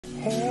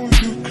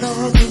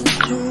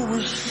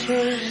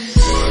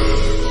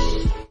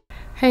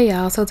Hey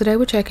y'all, so today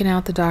we're checking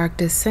out The Dark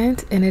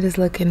Descent and it is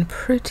looking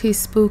pretty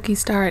spooky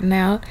starting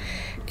out.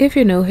 If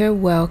you're new here,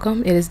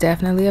 welcome. It is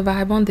definitely a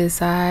vibe on this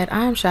side.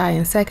 I'm Shy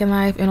in Second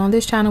Life, and on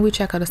this channel we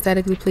check out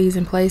aesthetically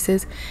pleasing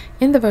places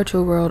in the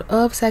virtual world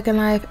of Second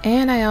Life,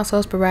 and I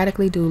also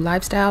sporadically do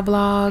lifestyle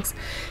vlogs.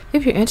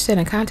 If you're interested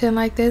in content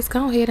like this,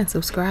 go ahead and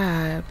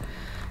subscribe.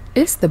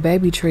 It's the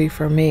baby tree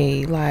for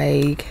me,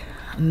 like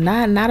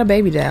not a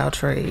baby doll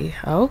tree.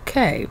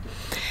 Okay.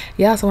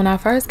 Yeah, so when I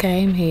first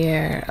came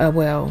here,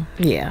 when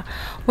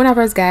I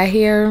first got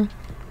here,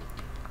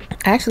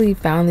 I actually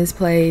found this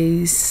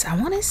place, I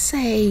want to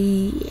say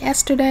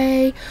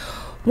yesterday.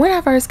 When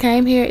I first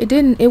came here,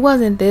 it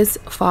wasn't this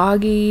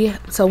foggy.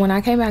 So when I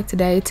came back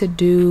today to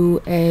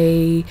do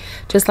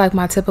just like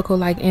my typical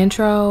like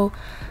intro,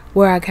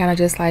 where I kind of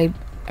just like,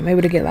 I'm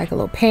able to get like a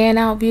little pan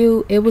out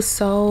view, it was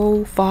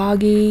so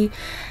foggy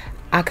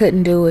I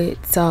couldn't do it.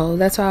 So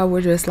that's why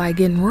we're just like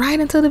getting right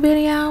into the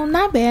video.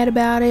 Not bad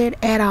about it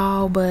at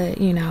all,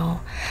 but you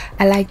know,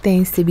 I like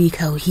things to be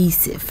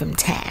cohesive from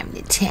time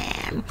to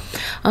time.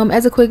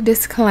 As a quick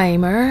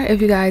disclaimer,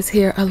 if you guys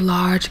hear a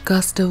large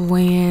gust of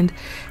wind,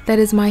 that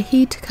is my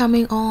heat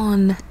coming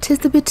on.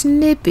 'Tis a bit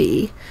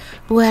nippy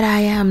where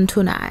I am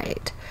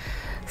tonight.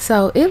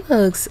 So it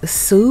looks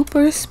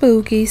super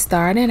spooky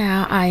starting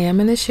out. I am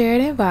in the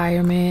shared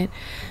environment,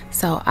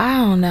 so I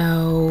don't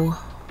know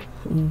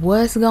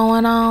what's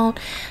going on.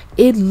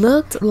 It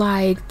looked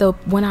like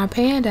when I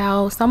panned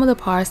out, some of the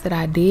parts that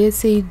I did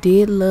see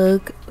did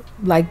look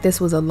like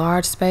this was a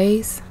large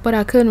space, but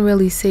I couldn't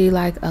really see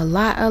like a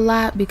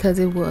lot because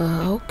it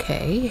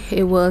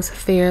was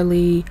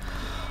fairly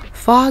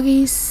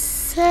foggy.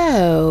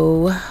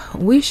 So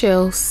we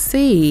shall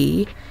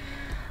see.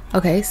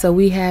 Okay, so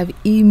we have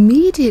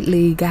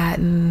immediately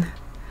gotten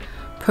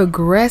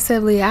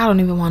progressively, I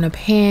don't even want to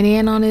pan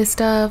in on this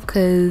stuff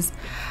because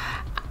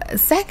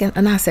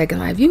not Second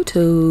Life,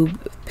 YouTube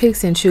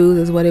picks and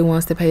chooses what it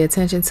wants to pay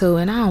attention to,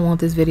 and I don't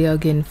want this video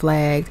getting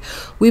flagged.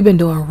 We've been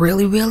doing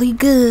really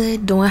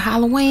good doing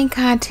Halloween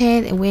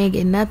content and we ain't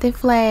getting nothing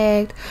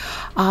flagged.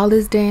 All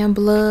this damn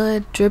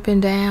blood dripping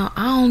down,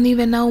 I don't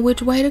even know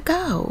which way to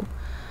go.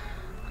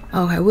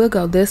 Okay, we'll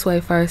go this way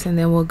first and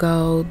then we'll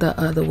go the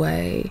other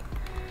way.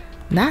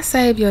 Not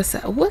save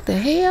yourself, what the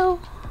hell?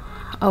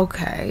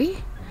 Okay,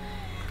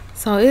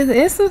 so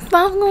it's some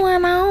stuff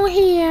going on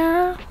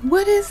here.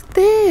 What is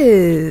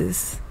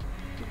this?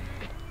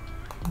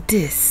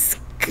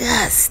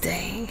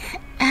 Disgusting.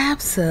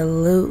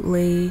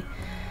 Absolutely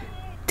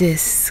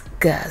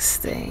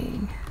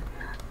disgusting.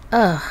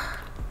 Ugh.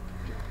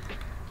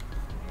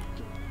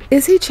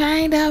 Is he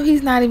chained up?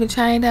 He's not even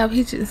chained up.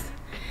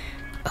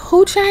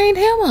 Who chained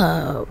him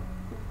up?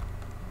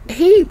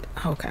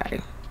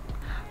 Okay.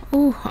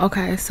 Ooh,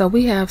 okay, so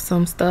we have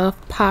some stuff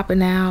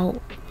popping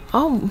out.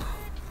 Oh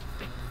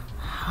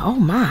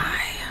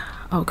my.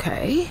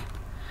 Okay.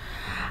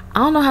 I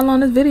don't know how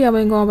long this video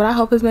been going, but I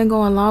hope it's been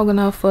going long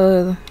enough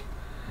for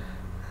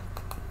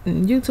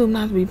YouTube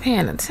not to be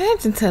paying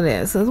attention to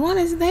this. Cause what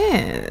is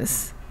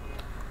this?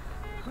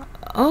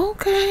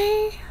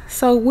 Okay.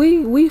 So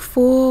we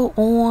full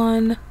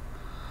on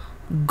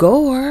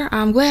gore.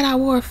 I'm glad I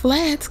wore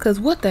flats, cause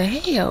what the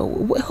hell?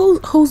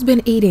 Who's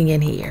been eating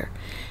in here?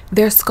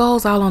 There's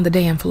skulls all on the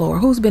damn floor.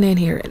 Who's been in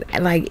here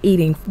like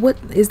eating? What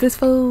is this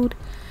food?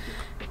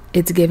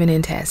 It's giving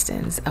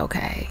intestines.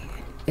 Okay.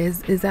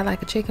 Is that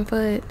like a chicken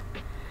foot?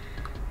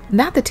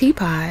 Not the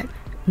teapot.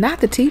 Not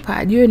the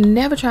teapot. You're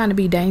never trying to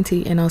be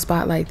dainty in a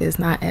spot like this.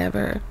 Not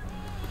ever.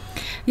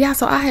 Yeah,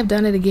 so I have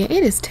done it again.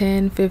 It is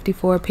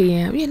 10:54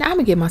 p.m. You know, I'm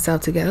gonna get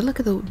myself together. Look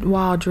at the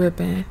wall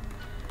dripping.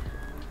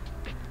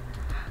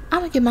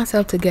 I'm gonna get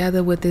myself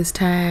together with this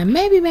time.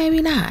 Maybe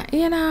not.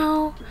 You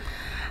know,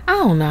 I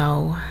don't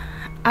know.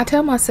 I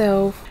tell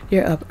myself,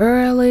 you're up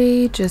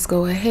early, just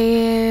go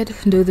ahead,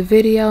 do the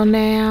video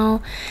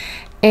now.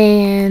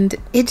 And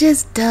it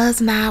just does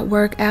not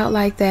work out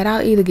like that.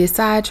 I'll either get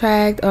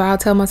sidetracked or I'll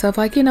tell myself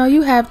like, you know,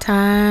 you have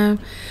time.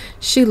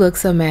 She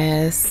looks a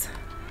mess.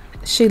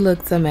 She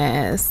looks a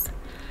mess.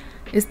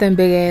 It's them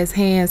big ass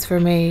hands for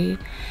me.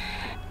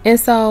 And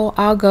so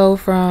I'll go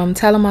from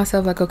telling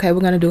myself like, okay,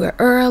 we're gonna do it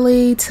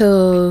early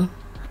to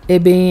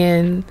it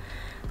being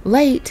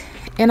late.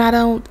 And I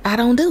don't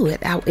do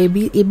it. It'd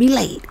be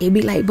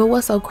late. But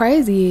what's so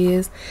crazy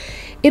is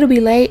it'll be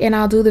late and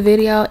I'll do the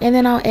video and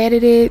then I'll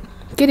edit it,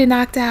 get it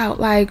knocked out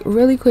like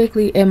really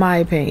quickly, in my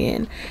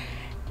opinion.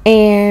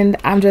 And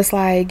I'm just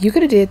like, you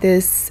could have did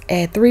this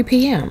at 3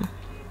 p.m.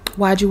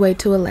 Why'd you wait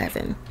till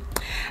 11?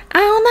 I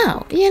don't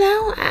know. You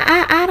know,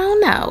 I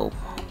don't know.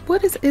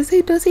 What is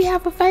he? Does he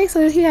have a face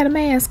or he got a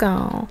mask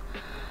on?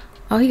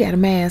 Oh, he got a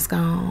mask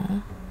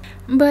on.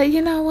 But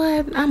you know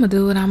what? I'm gonna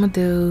do what I'm gonna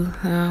do.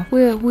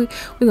 We're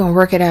gonna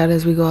work it out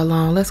as we go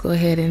along. Let's go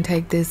ahead and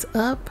take this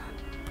up.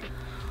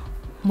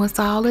 What's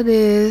all of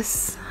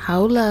this?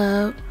 Hold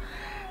up.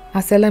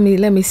 I said let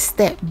me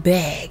step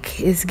back.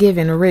 It's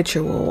giving a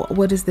ritual.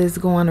 What is this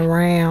going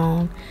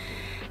around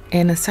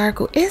in a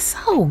circle? It's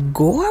so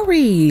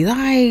gory.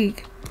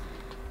 Like,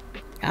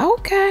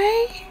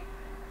 Okay.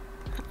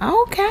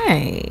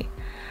 Okay.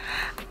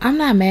 I'm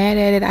not mad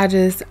at it.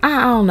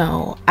 I don't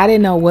know. I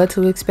didn't know what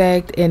to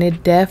expect, and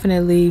it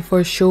definitely,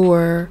 for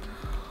sure,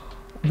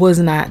 was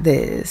not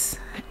this.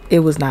 It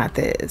was not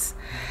this.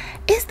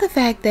 It's the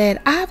fact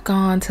that I've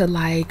gone to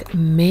like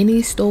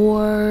many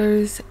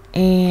stores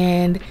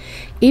and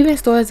even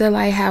stores that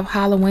like have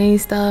Halloween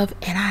stuff,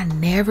 and I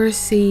never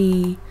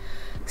see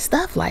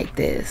stuff like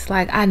this.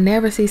 Like, I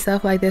never see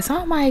stuff like this. So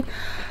I'm like,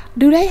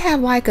 do they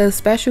have like a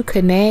special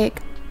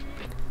connect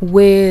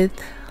with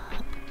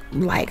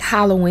like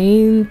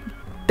Halloween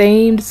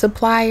themed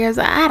suppliers?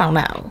 I don't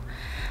know.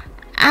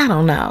 I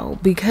don't know,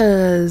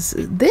 because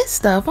this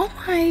stuff, I'm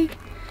like,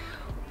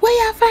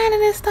 where y'all finding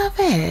this stuff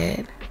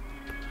at?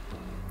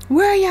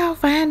 Where are y'all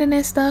finding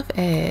this stuff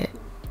at?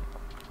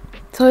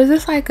 So is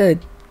this like a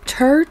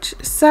church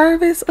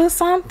service or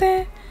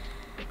something?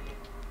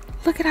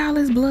 Look at all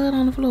this blood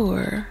on the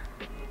floor.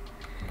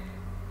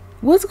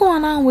 What's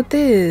going on with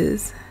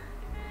this?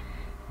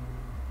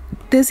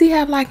 Does he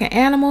have like an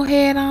animal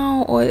head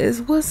on, or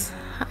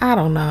I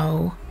don't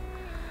know.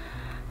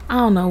 I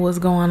don't know what's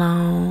going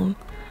on.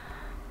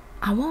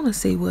 I want to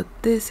see what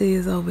this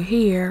is over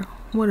here.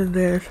 What is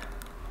this?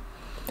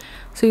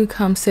 So you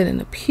come sit in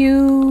the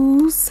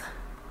pews.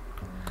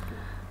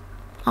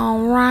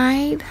 All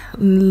right.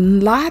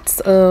 Lots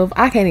of,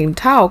 I can't even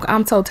talk.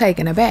 I'm so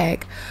taken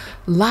aback.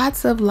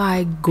 Lots of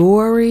like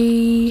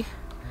gory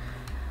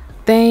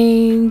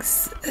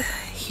things.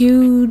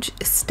 Huge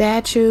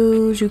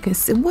statues. You can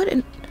see what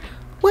in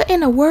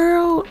the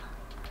world?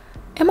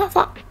 Am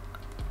I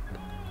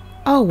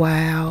Oh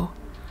wow.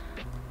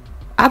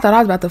 I thought I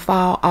was about to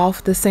fall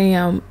off the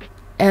Sam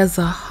as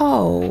a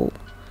whole.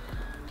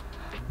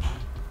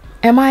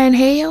 Am I in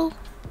hell?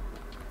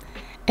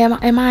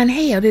 Am I in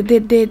hell?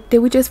 Did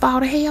we just fall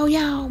to hell,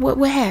 y'all?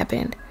 What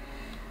happened?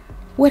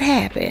 What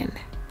happened?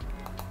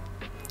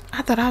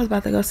 I thought I was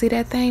about to go see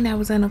that thing that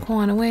was in the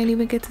corner. We ain't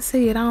even get to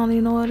see it. I don't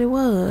even know what it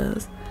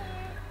was.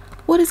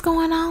 What is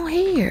going on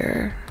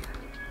here?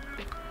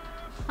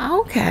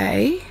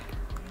 Okay.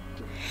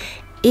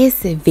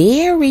 It's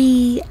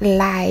very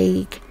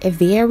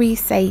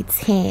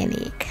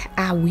satanic.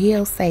 I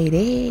will say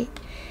that.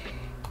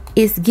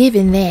 It's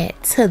giving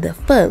that to the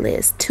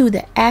fullest, to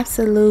the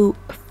absolute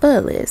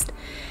fullest.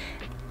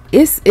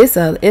 It's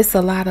a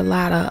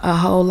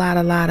whole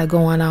lot of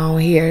going on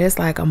here. It's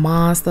like a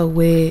monster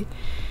with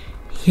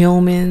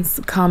humans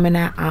coming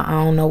out. I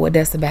don't know what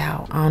that's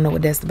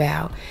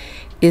about.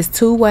 It's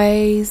two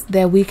ways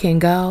that we can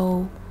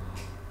go.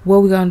 What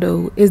we gonna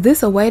do? Is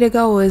this a way to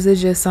go, or is it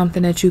just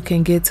something that you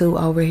can get to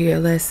over here?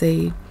 Let's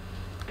see.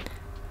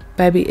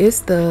 Baby,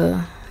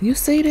 you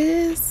see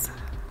this?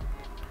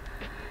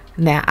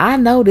 Now, I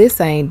know this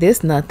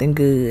nothing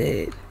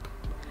good.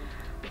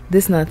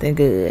 This nothing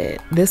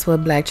good. This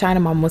what Black China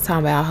Mama was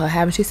talking about her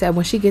having. She said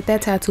when she get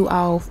that tattoo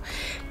off,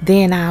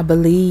 then I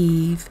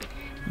believe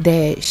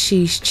that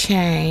she's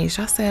changed.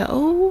 I said,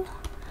 oh,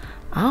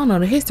 I don't know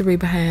the history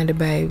behind it,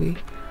 baby.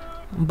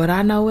 But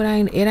I know it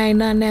ain't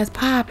nothing that's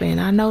popping.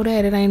 I know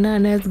that it ain't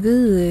nothing that's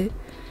good.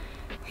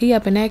 He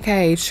up in that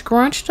cage,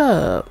 scrunched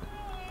up.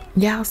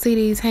 Y'all see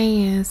these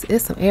hands?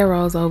 It's some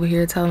arrows over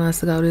here telling us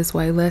to go this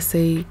way. Let's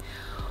see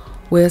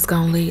where it's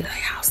gonna lead.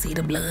 Y'all see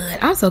the blood.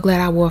 I'm so glad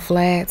I wore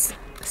flats.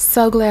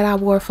 So glad I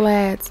wore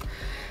flats,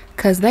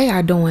 because they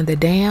are doing the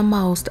damn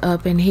most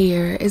up in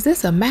here. Is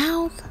this a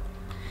mouth?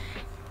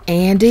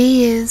 And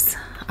is.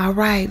 All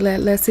right,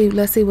 let's see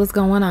what's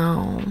going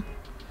on.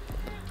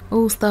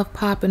 Ooh, stuff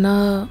popping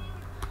up.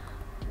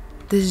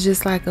 This is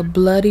just like a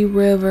bloody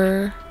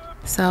river.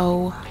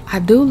 So I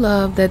do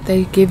love that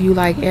they give you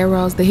like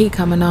arrows. The heat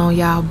coming on,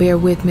 y'all, bear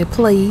with me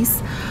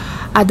please.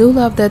 I do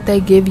love that they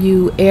give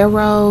you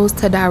arrows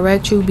to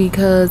direct you,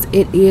 because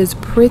it is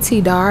pretty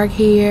dark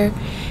here,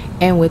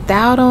 and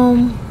without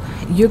them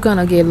you're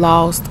gonna get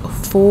lost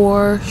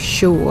for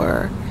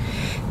sure.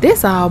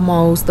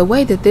 The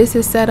way that this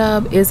is set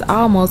up is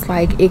almost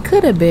like it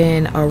could have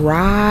been a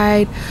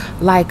ride,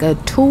 like a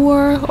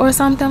tour or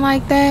something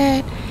like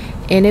that,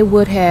 and it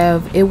would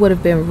have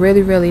been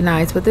really, really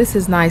nice. But this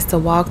is nice to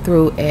walk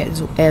through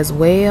as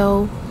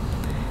well.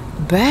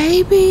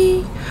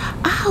 Baby,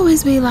 I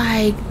always be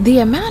like, the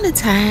amount of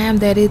time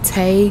that it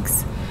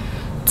takes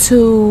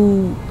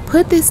to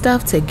put this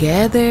stuff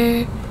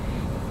together,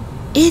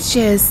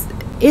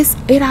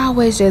 it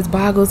always just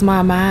boggles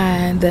my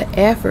mind, the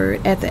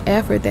effort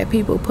that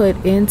people put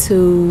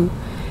into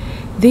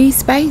these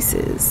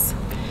spaces.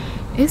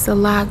 It's a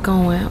lot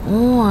going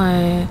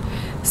on.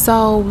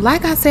 So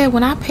like I said,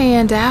 when I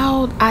panned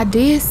out, I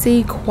did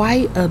see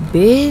quite a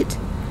bit.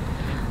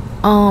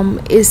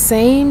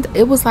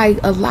 It was like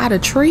a lot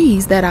of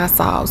trees that I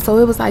saw. So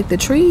it was like the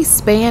trees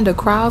spanned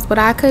across, but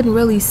I couldn't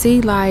really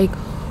see like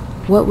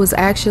what was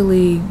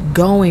actually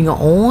going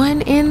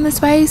on in the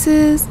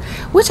spaces,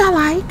 which I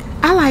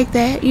like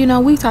that. You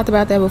know, we've talked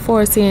about that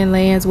before, seeing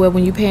lands where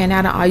when you pan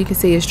out and all you can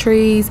see is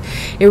trees.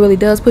 It really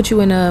does put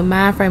you in a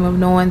mind frame of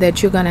knowing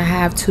that you're gonna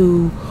have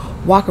to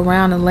walk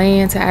around the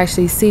land to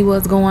actually see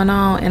what's going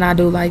on, and I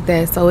do like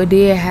that. So it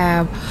did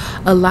have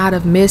a lot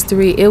of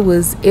mystery. It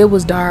was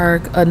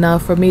dark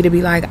enough for me to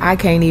be like, I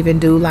can't even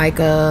do like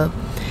a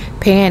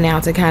pan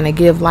out to kind of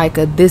give like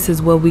a this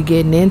is what we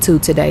getting into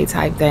today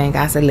type thing.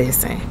 I said,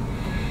 listen,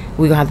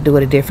 we're gonna have to do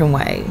it a different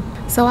way.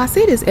 So I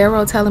see this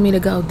arrow telling me to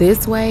go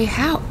this way.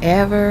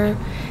 However,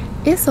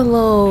 it's a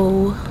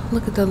little,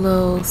 look at the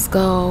little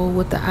skull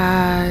with the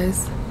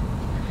eyes.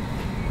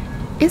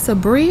 It's a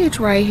bridge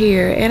right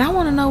here, and I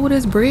want to know where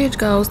this bridge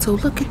goes to.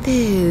 Look at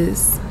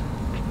this.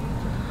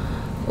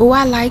 Oh,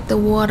 I like the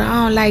water.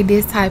 I don't like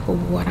this type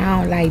of water.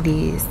 I don't like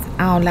this.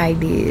 I don't like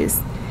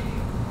this.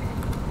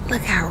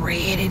 Look how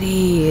red it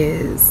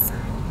is.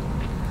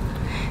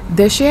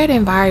 The shared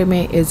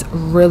environment is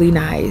really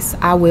nice.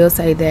 I will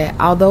say that.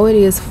 Although it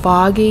is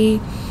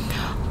foggy,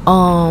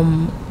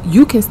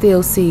 you can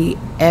still see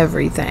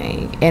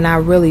everything, and I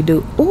really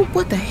do. Oh,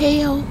 what the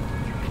hell?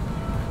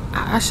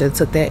 I should have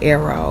took that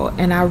arrow,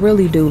 and I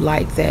really do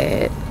like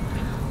that.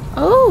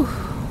 Oh,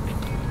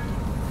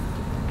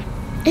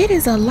 it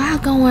is a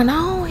lot going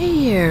on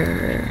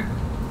here.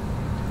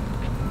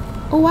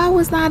 Oh, I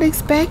was not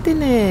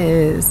expecting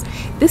this.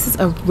 This is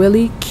a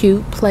really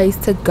cute place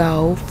to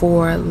go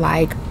for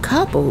like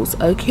couples.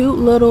 A cute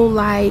little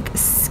like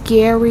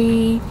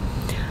scary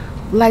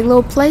like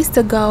little place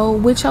to go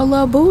with your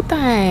little boo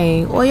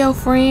thing or your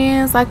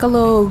friends, like a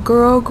little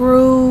girl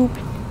group.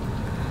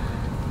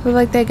 Look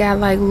like they got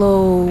like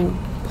little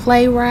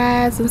play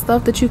rides and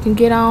stuff that you can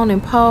get on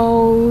and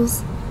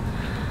pose.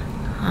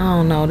 I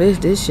don't know,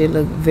 this shit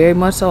look very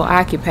much so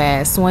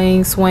occupied.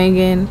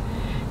 Swinging.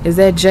 Is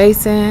that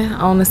Jason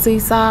on the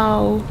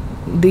seesaw?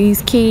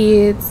 These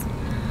kids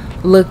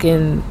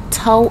looking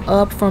toe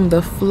up from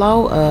the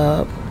flow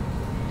up.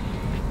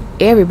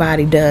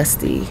 Everybody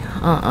dusty.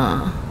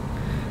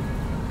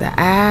 The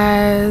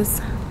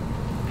eyes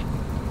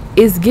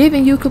is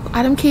giving you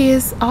them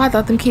kids. Oh, I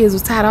thought them kids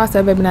was tied off.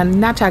 So baby, now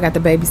y'all got the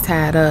babies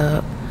tied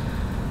up.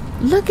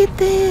 Look at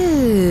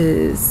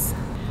this.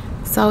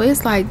 So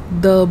it's like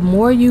the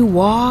more you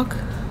walk.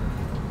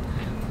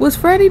 Was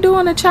Freddie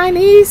doing a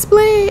Chinese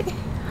split?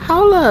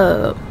 Hold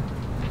up.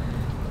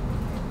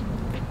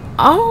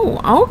 Oh,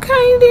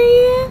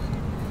 okay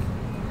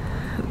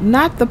then.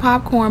 Not the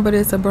popcorn, but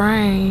it's a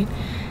brain.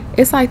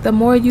 It's like the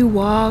more you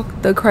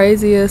walk, the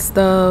crazier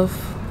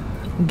stuff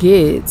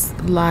gets.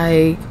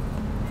 Like,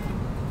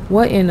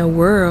 what in the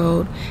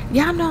world?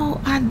 Y'all know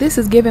this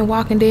is giving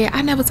Walking Dead.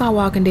 I never saw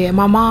Walking Dead.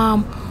 My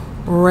mom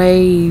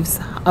raves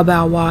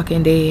about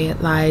Walking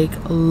Dead, like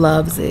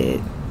loves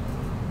it,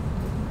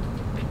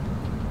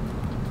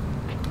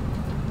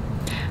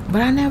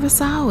 but I never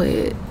saw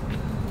it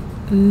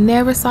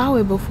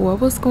before.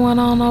 What's going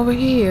on over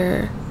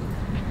here?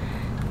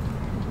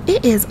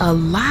 It is a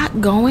lot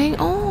going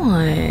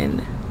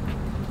on.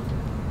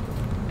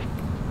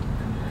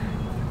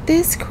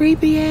 This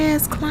creepy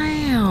ass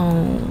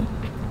clown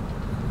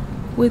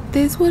with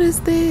this, what is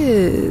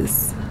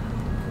this?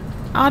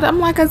 Oh, I'm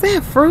like, is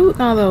that fruit?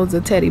 No, those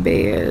are teddy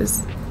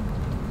bears.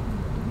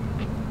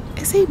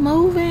 Is he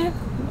moving?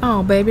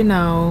 Oh, baby,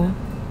 no.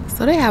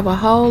 So they have a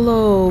whole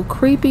little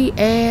creepy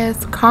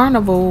ass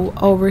carnival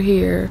over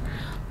here.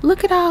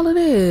 Look at all of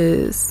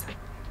this.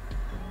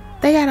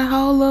 They got a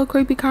whole little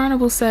creepy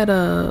carnival set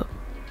up.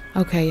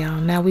 Okay, y'all,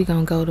 now we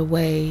gonna go the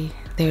way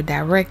they're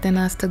directing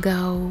us to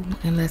go,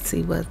 and let's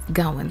see what's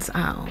going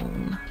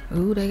on.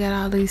 Ooh, they got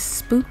all these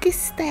spooky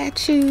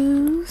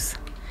statues.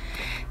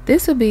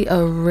 This would be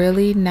a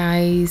really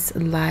nice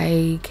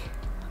like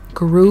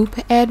group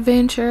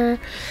adventure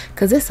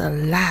because it's a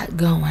lot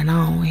going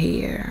on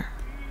here.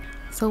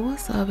 So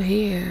what's up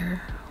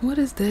here? What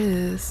is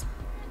this?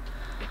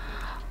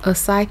 A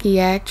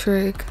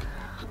psychiatric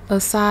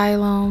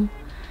asylum.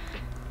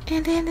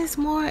 And then there's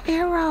more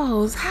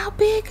arrows. How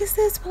big is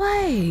this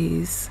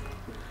place?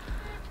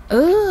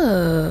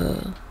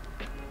 Ugh.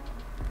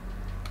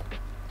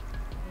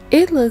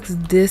 It looks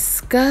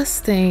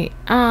disgusting.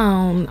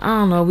 I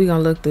don't know. We're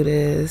gonna look through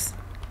this.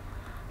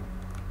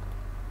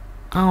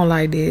 I don't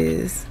like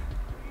this.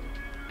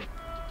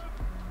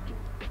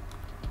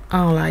 I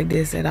don't like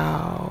this at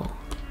all.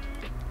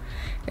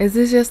 Is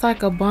this just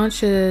like a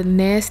bunch of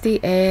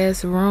nasty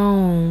ass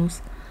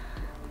rooms?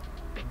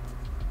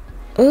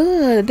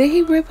 Ugh, did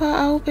he rip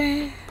her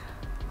open?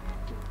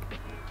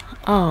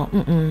 Oh,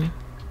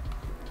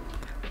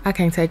 I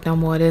can't take no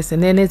more of this.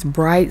 And then it's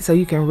bright so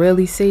you can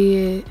really see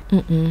it.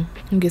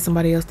 Get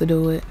somebody else to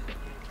do it.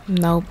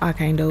 Nope, I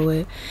can't do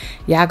it.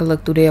 Y'all can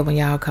look through there when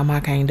y'all come. I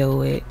can't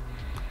do it.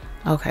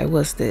 Okay,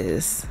 what's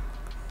this?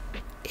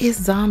 It's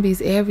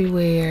zombies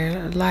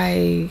everywhere.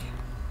 Like,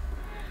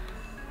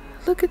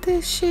 look at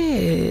this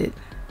shit.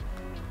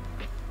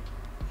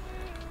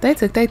 They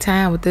took their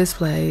time with this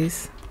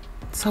place.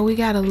 So we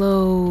got a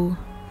little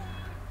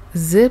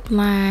zip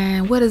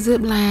line. Where the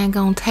zip line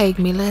gonna take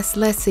me? Let's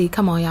see.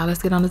 Come on, y'all.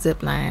 Let's get on the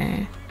zip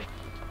line.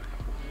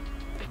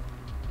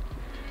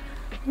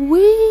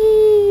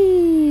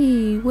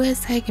 Whee! Where's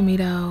it taking me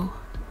though?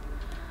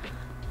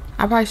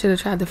 I probably should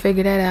have tried to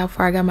figure that out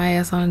before I got my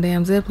ass on the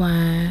damn zip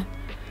line.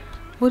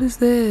 What is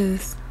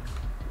this?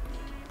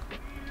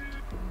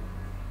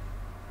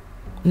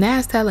 Now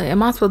it's telling,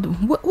 am I supposed to,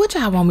 what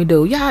y'all want me to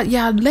do?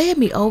 Y'all led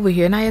me over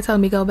here. Now you're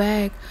telling me go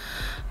back.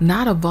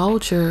 Not a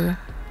vulture.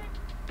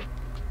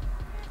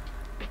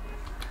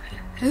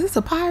 Is this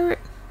a pirate?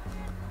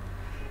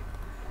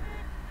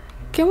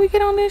 Can we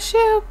get on this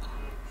ship?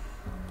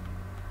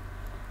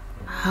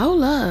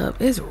 Hold up.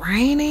 It's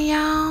raining,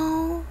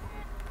 y'all.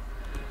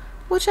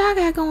 What y'all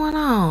got going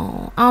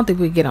on? I don't think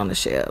we get on the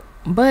ship.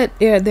 But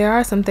there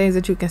are some things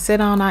that you can sit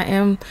on. I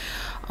am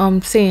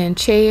seeing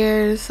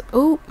chairs.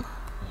 Oop.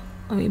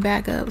 Let me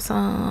back up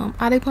some.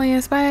 Are they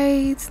playing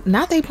spades?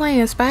 Not they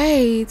playing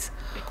spades.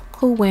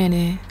 Who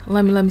winning?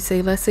 Let me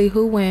see. Let's see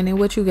who winning.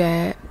 What you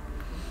got?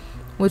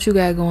 What you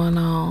got going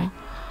on?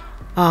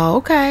 Oh,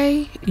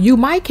 okay. You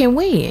might can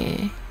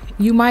win.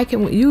 You might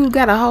can. You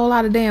got a whole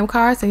lot of damn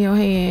cards in your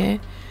hand.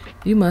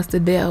 You must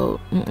have dealt.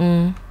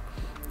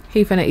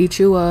 He finna eat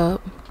you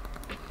up.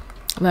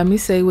 Let me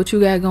see what you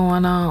got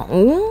going on.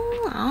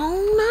 Ooh, I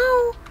don't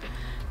know.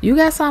 You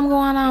got something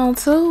going on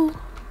too.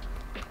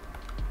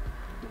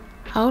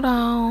 Hold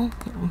on.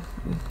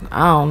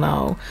 I don't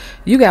know.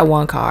 You got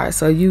one card,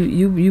 so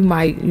you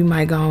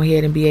might go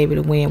ahead and be able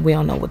to win. We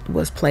don't know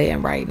what's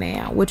playing right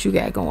now. What you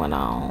got going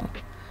on?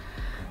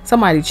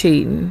 Somebody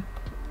cheating.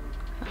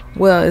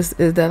 Well, is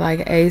that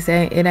like ace?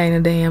 It ain't a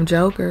damn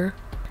joker.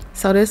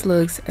 So this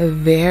looks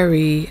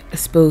very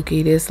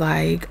spooky. This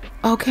like,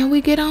 oh, can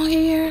we get on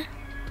here?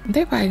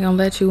 They're probably gonna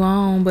let you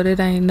on, but it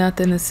ain't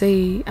nothing to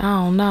see. I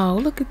don't know.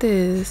 Look at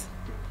this.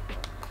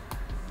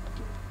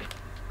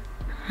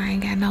 I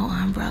ain't got no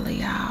umbrella,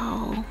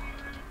 y'all.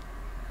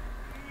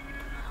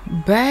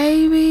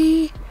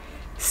 Baby,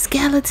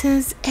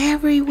 skeletons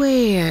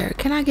everywhere.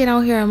 Can I get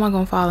on here? Am I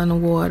gonna fall in the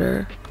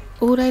water?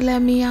 Oh, they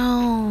let me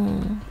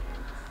on.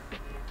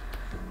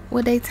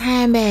 What they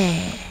time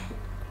at?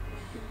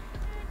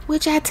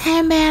 What y'all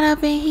time at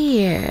up in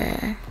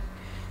here?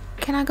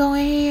 Can I go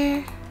in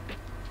here?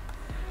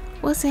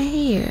 What's in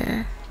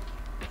here?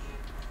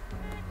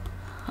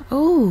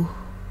 Ooh,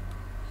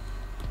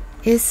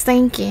 it's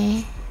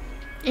sinking.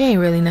 It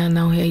ain't really nothing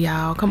on here,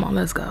 y'all. Come on,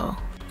 let's go.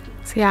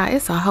 See, y'all,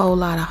 it's a whole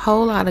lot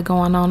of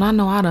going on. I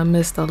know I done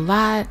missed a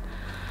lot.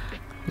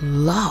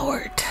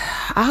 Lord,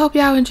 I hope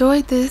y'all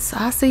enjoyed this.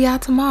 I'll see y'all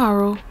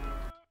tomorrow.